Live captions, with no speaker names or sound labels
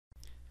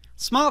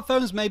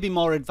Smartphones may be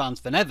more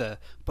advanced than ever,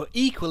 but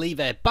equally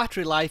their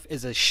battery life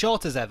is as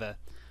short as ever.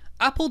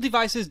 Apple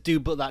devices do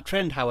buck that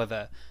trend,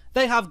 however.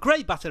 They have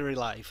great battery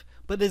life,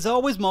 but there's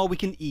always more we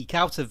can eke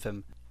out of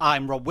them.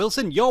 I'm Rob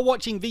Wilson, you're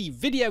watching the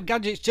Video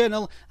Gadgets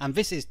Journal, and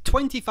this is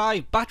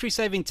 25 battery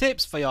saving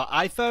tips for your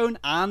iPhone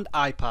and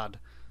iPad.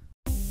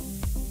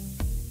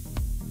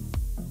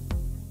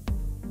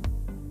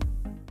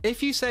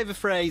 If you say the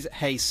phrase,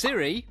 "Hey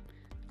Siri,"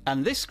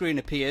 and this screen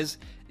appears,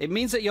 it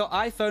means that your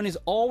iPhone is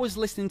always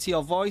listening to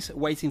your voice,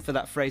 waiting for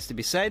that phrase to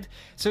be said,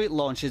 so it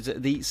launches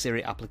the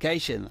Siri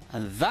application,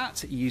 and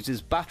that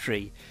uses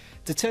battery.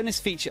 To turn this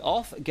feature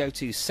off, go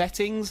to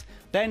Settings,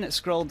 then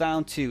scroll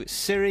down to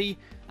Siri,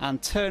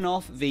 and turn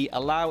off the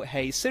Allow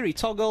Hey Siri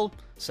toggle,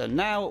 so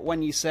now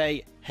when you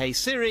say, "Hey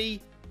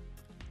Siri,"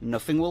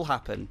 nothing will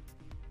happen.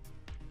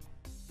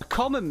 A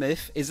common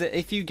myth is that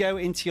if you go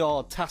into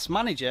your task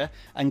manager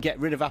and get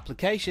rid of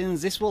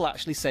applications, this will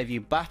actually save you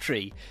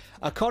battery.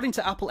 According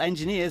to Apple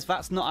engineers,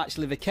 that's not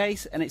actually the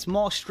case, and it's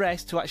more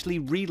stress to actually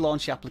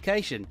relaunch the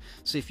application.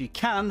 So if you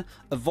can,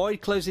 avoid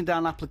closing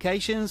down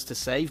applications to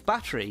save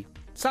battery.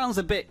 Sounds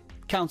a bit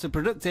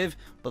counterproductive,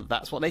 but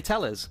that's what they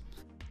tell us.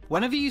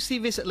 Whenever you see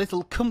this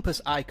little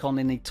compass icon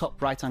in the top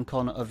right hand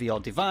corner of your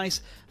device,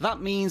 that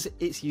means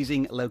it's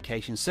using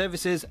location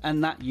services,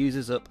 and that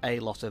uses up a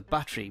lot of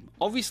battery.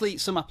 Obviously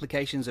some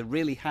applications are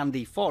really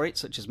handy for it,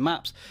 such as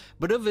maps,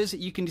 but others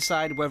you can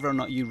decide whether or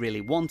not you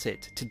really want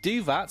it. To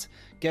do that,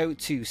 go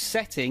to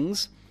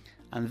Settings,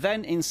 and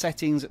then in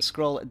Settings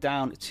scroll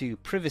down to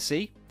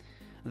Privacy,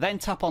 then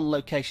tap on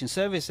Location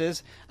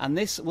Services, and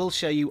this will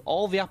show you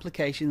all the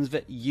applications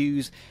that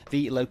use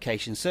the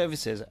location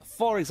services.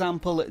 For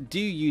example, do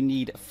you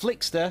need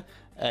Flixster,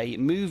 a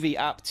movie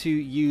app, to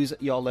use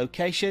your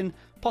location?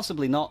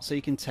 Possibly not, so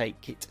you can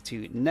take it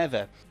to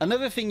never.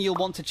 Another thing you'll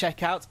want to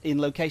check out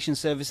in location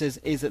services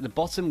is at the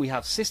bottom we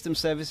have system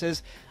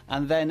services,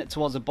 and then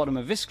towards the bottom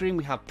of this screen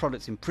we have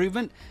product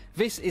improvement.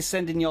 This is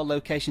sending your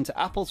location to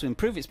Apple to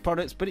improve its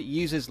products, but it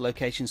uses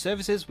location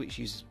services, which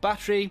uses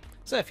battery,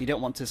 so if you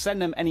don't want to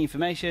send them any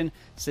information,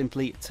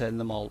 simply turn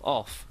them all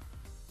off.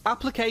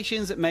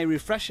 Applications may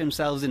refresh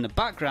themselves in the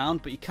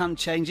background, but you can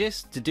change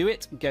this. To do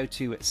it, go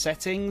to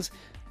Settings,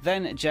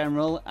 then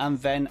General, and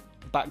then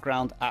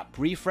Background App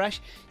Refresh.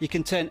 You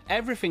can turn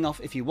everything off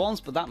if you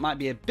want, but that might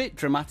be a bit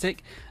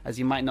dramatic, as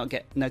you might not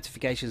get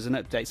notifications and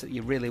updates that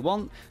you really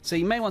want, so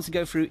you may want to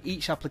go through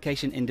each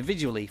application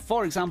individually.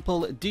 For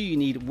example, do you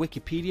need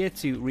Wikipedia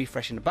to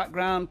refresh in the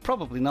background?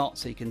 Probably not,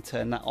 so you can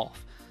turn that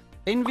off.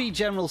 In the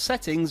general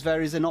settings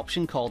there is an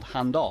option called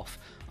Hand Off,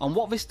 and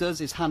what this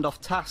does is hand off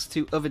tasks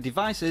to other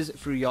devices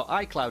through your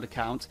iCloud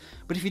account,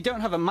 but if you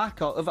don't have a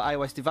Mac or other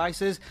iOS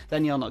devices,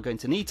 then you're not going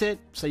to need it,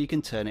 so you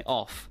can turn it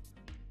off.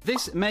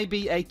 This may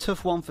be a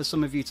tough one for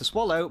some of you to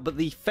swallow, but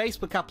the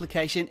Facebook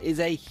application is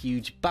a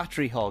huge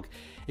battery hog.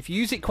 If you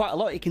use it quite a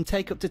lot, it can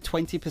take up to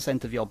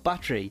 20% of your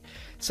battery.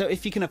 So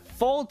if you can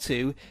afford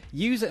to,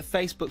 use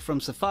Facebook from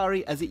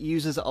Safari, as it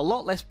uses a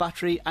lot less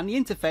battery and the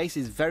interface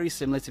is very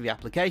similar to the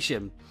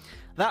application.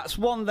 That's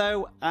one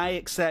though I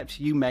accept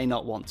you may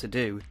not want to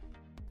do.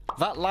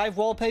 That live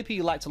wallpaper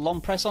you like to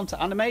long press on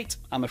to animate,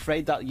 I'm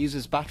afraid that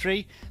uses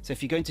battery, so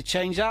if you're going to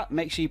change that,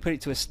 make sure you put it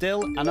to a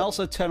still, and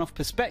also turn off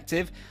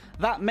perspective.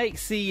 That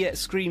makes the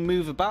screen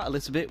move about a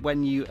little bit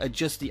when you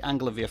adjust the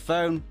angle of your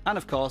phone, and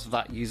of course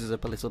that uses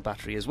up a little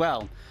battery as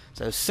well.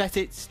 So set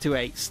it to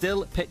a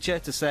still picture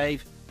to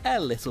save a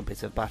little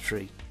bit of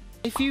battery.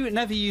 If you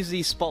never use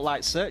the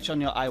Spotlight search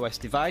on your iOS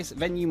device,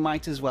 then you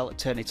might as well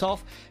turn it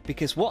off,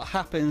 because what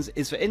happens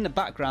is that in the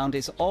background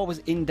it's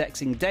always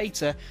indexing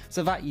data,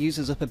 so that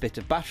uses up a bit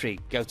of battery.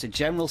 Go to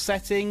General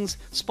Settings,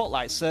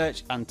 Spotlight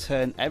search, and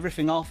turn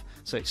everything off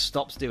so it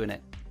stops doing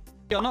it.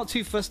 If you're not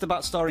too fussed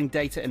about storing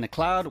data in the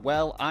cloud,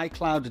 well,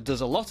 iCloud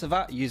does a lot of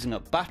that, using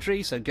up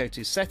battery, so go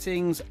to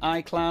Settings,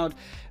 iCloud.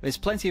 There's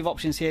plenty of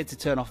options here to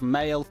turn off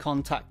mail,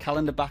 contact,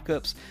 calendar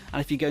backups, and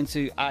if you go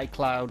into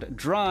iCloud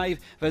Drive,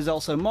 there's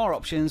also more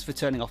options for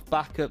turning off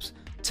backups.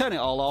 Turn it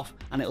all off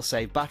and it'll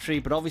save battery,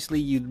 but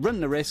obviously you'd run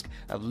the risk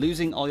of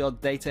losing all your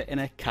data in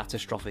a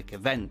catastrophic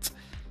event.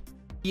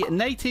 The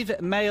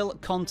native mail,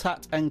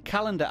 contact and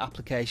calendar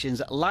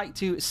applications like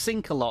to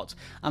sync a lot,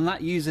 and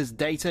that uses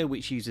data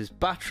which uses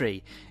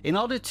battery. In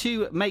order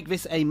to make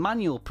this a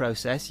manual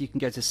process, you can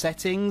go to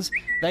Settings,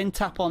 then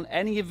tap on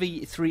any of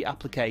the three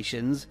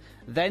applications,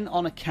 then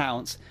on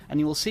Accounts, and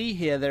you will see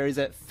here there is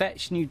a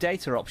Fetch New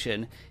Data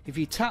option. If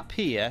you tap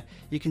here,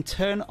 you can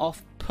turn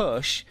off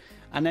Push,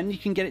 and then you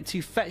can get it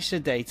to fetch the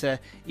data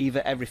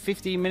either every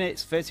 15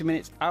 minutes, 30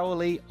 minutes,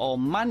 hourly or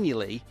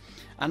manually,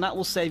 and that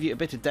will save you a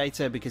bit of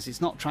data because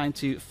it's not trying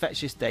to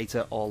fetch this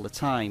data all the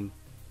time.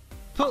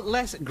 Put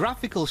less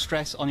graphical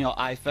stress on your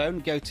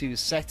iPhone, go to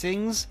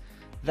Settings,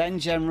 then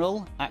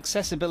General,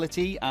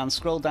 Accessibility, and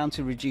scroll down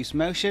to Reduce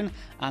Motion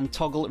and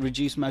toggle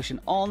Reduce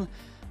Motion on.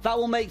 That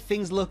will make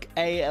things look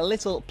a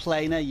little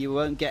plainer. You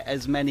won't get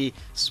as many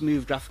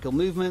smooth graphical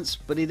movements,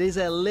 but it is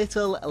a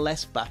little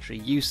less battery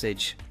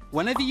usage.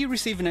 Whenever you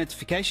receive a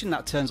notification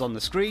that turns on the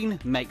screen,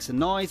 makes a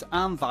noise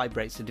and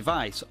vibrates the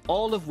device,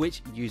 all of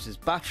which uses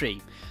battery.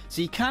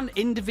 So you can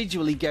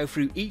individually go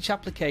through each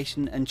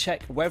application and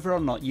check whether or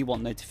not you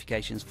want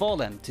notifications for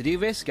them. To do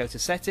this, go to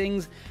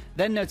Settings,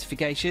 then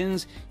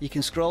Notifications. You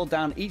can scroll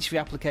down each of the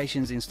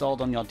applications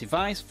installed on your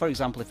device. For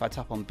example, if I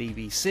tap on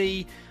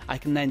BBC, I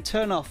can then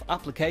turn off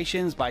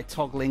applications by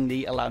toggling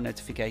the Allow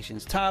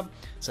Notifications tab.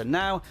 So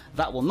now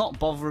that will not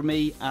bother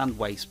me and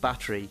waste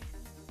battery.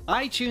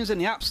 iTunes and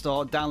the App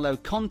Store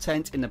download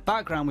content in the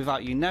background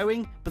without you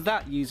knowing, but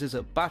that uses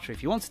up battery.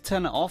 If you want to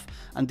turn it off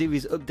and do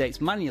these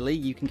updates manually,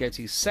 you can go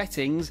to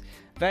Settings,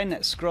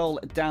 then scroll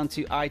down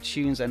to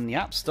iTunes and the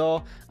App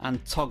Store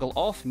and toggle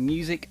off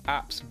Music,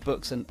 Apps,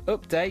 Books and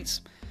Updates.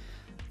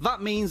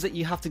 That means that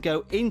you have to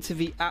go into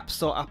the App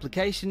Store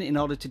application in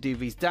order to do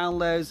these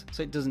downloads,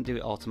 so it doesn't do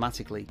it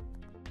automatically.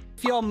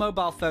 If your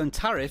mobile phone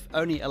tariff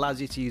only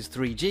allows you to use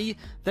 3G,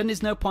 then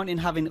there's no point in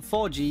having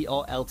 4G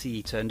or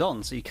LTE turned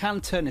on. So you can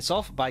turn this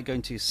off by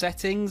going to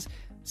Settings,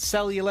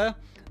 Cellular,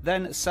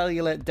 then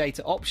Cellular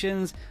Data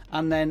Options,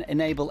 and then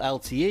Enable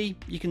LTE.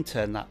 You can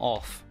turn that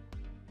off.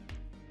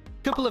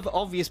 A couple of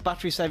obvious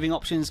battery saving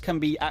options can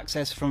be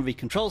accessed from the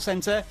control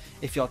center.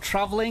 If you're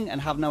traveling and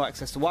have no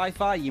access to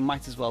Wi-Fi, you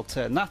might as well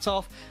turn that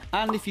off.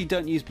 And if you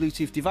don't use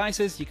Bluetooth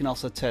devices, you can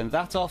also turn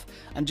that off.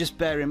 And just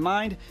bear in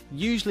mind,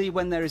 usually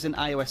when there is an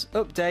iOS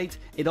update,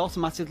 it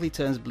automatically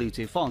turns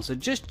Bluetooth on. So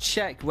just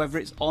check whether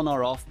it's on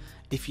or off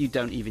if you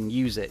don't even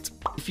use it.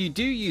 If you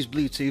do use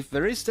Bluetooth,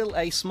 there is still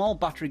a small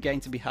battery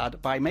gain to be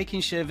had by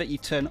making sure that you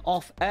turn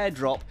off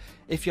AirDrop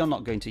if you're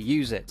not going to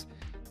use it.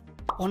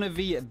 One of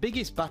the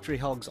biggest battery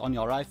hogs on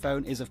your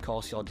iPhone is of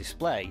course your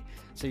display.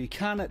 So you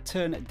can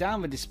turn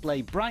down the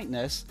display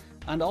brightness,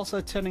 and also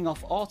turning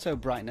off auto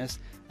brightness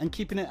and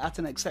keeping it at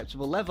an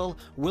acceptable level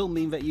will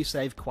mean that you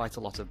save quite a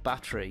lot of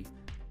battery.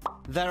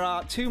 There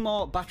are two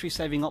more battery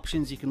saving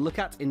options you can look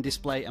at in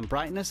display and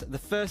brightness. The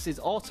first is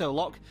auto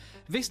lock.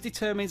 This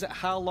determines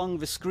how long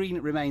the screen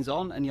remains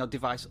on and your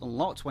device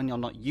unlocked when you're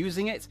not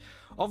using it.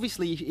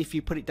 Obviously, if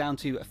you put it down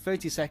to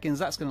 30 seconds,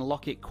 that's going to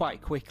lock it quite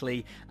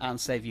quickly and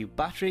save you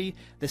battery.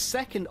 The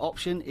second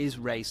option is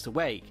raise to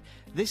wake.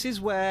 This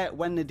is where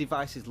when the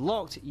device is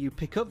locked, you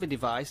pick up the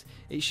device,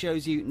 it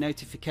shows you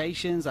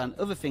notifications and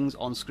other things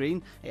on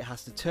screen. It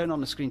has to turn on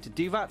the screen to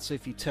do that, so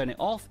if you turn it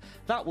off,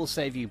 that will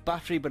save you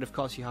battery, but of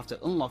course you have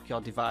to unlock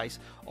your device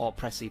or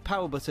press the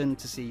power button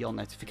to see your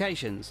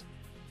notifications.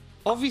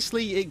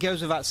 Obviously, it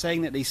goes without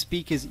saying that these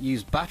speakers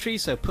use battery,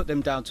 so put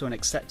them down to an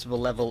acceptable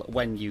level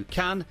when you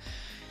can.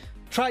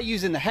 Try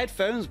using the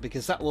headphones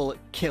because that will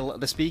kill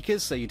the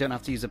speakers, so you don't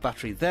have to use a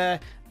battery there.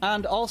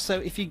 And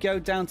also, if you go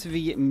down to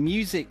the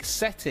music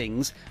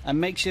settings and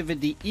make sure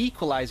that the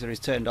equalizer is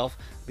turned off,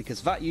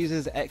 because that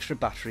uses extra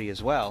battery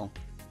as well.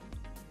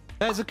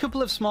 There's a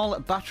couple of small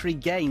battery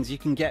gains you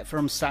can get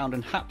from sound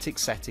and haptic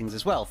settings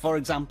as well. For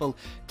example,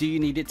 do you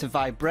need it to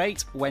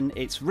vibrate when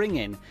it's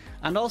ringing?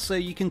 And also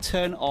you can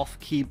turn off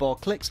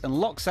keyboard clicks and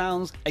lock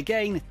sounds.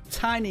 Again,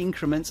 tiny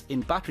increments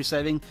in battery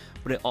saving,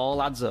 but it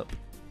all adds up.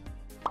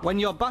 When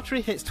your battery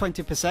hits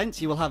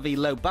 20%, you will have a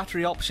low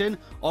battery option.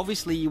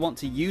 Obviously, you want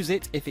to use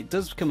it if it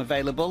does become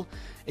available.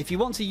 If you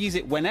want to use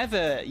it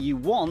whenever you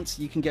want,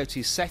 you can go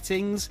to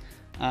Settings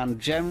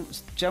and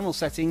General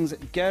Settings,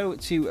 go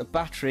to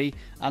Battery,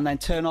 and then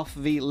turn off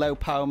the low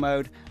power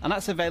mode, and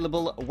that's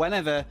available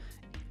whenever.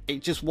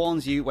 It just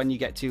warns you when you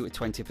get to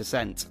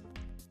 20%.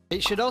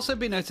 It should also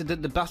be noted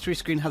that the battery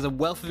screen has a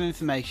wealth of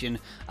information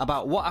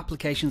about what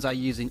applications are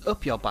using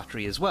up your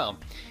battery as well.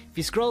 If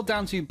you scroll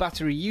down to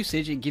battery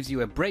usage, it gives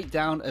you a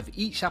breakdown of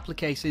each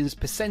application's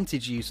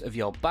percentage use of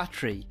your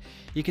battery.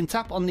 You can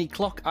tap on the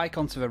clock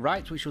icon to the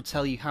right, which will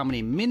tell you how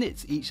many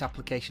minutes each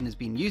application has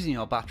been using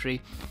your battery,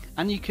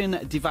 and you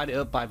can divide it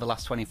up by the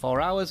last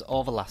 24 hours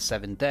or the last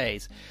 7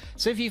 days.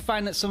 So if you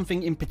find that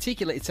something in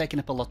particular is taking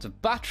up a lot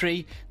of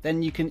battery,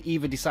 then you can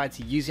either decide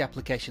to use the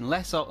application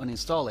less or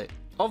uninstall it.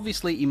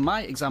 Obviously, in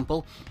my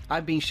example,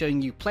 I've been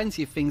showing you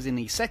plenty of things in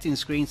the settings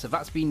screen, so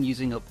that's been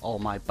using up all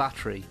my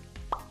battery.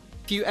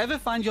 If you ever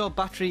find your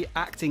battery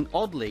acting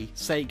oddly,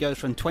 say it goes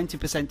from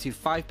 20% to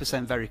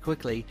 5% very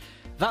quickly,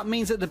 that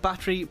means that the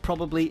battery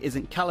probably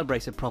isn't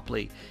calibrated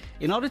properly.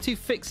 In order to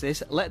fix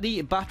this, let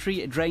the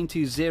battery drain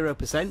to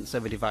 0% so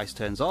the device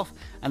turns off,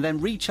 and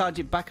then recharge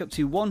it back up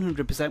to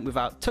 100%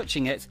 without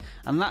touching it,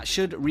 and that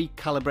should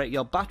recalibrate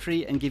your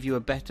battery and give you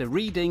a better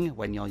reading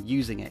when you're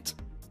using it.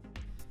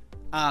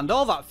 And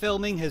all that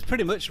filming has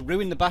pretty much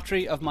ruined the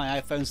battery of my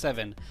iPhone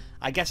 7.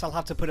 I guess I'll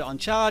have to put it on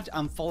charge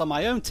and follow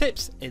my own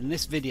tips in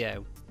this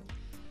video.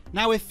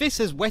 Now, if this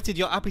has whetted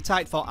your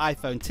appetite for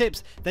iPhone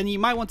tips, then you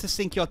might want to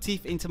sink your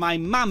teeth into my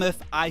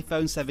mammoth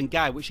iPhone 7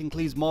 guide, which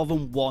includes more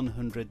than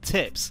 100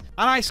 tips.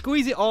 And I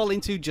squeeze it all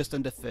into just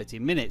under 30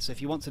 minutes, so if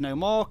you want to know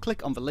more,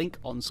 click on the link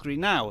on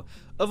screen now.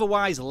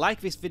 Otherwise, like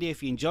this video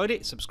if you enjoyed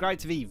it, subscribe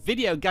to the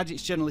Video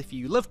Gadgets channel if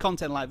you love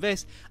content like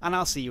this, and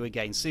I'll see you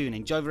again soon.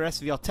 Enjoy the rest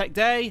of your tech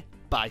day.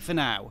 Bye for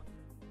now.